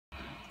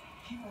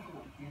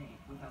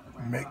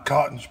Make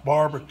Cotton's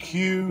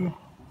barbecue.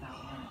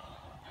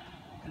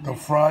 The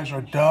fries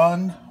are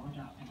done.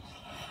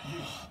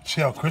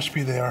 See how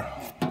crispy they are.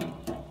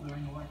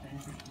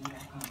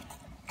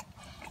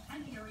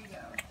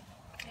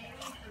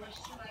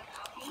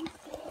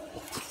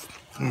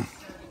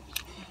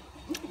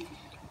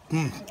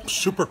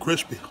 Super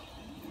crispy.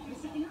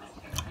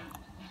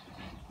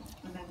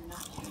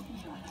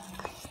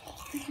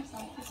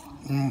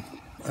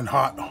 And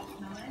hot.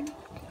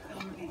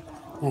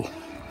 Ooh.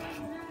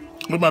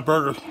 Look at my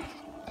burger.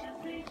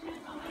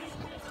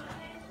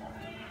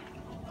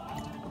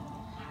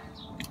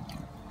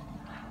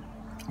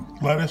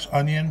 Lettuce,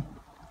 onion,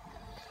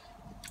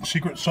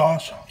 secret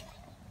sauce.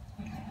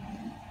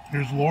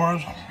 Here's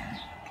Laura's.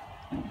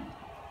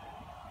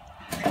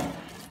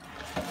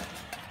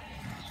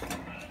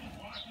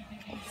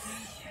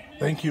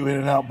 Thank you,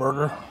 In-N-Out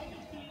Burger,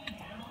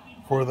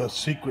 for the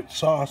secret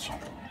sauce.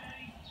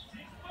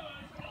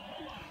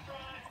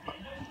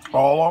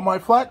 All on my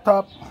flat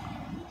top.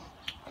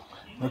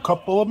 In a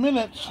couple of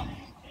minutes.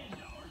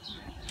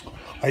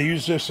 I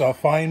use this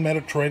fine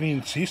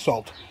Mediterranean sea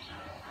salt.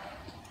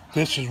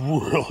 This is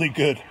really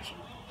good.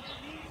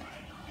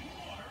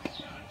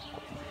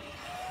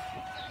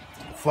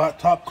 Flat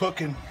top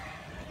cooking.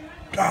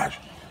 Gosh,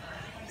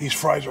 these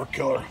fries are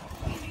killer.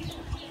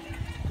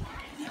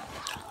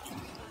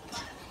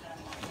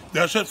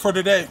 That's it for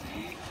today.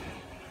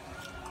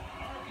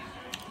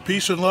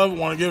 Peace and love. I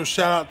want to give a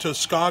shout out to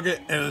Skoggit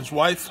and his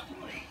wife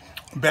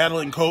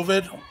battling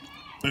COVID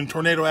in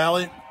Tornado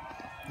Alley.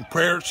 And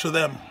prayers to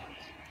them.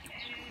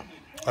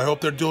 I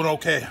hope they're doing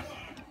okay.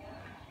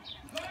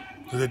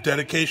 The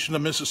dedication to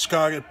Mrs.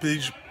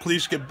 Skoggit,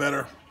 please get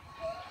better.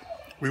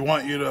 We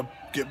want you to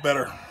get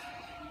better.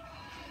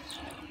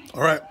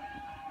 All right.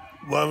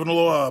 Love and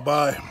aloha.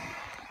 Bye.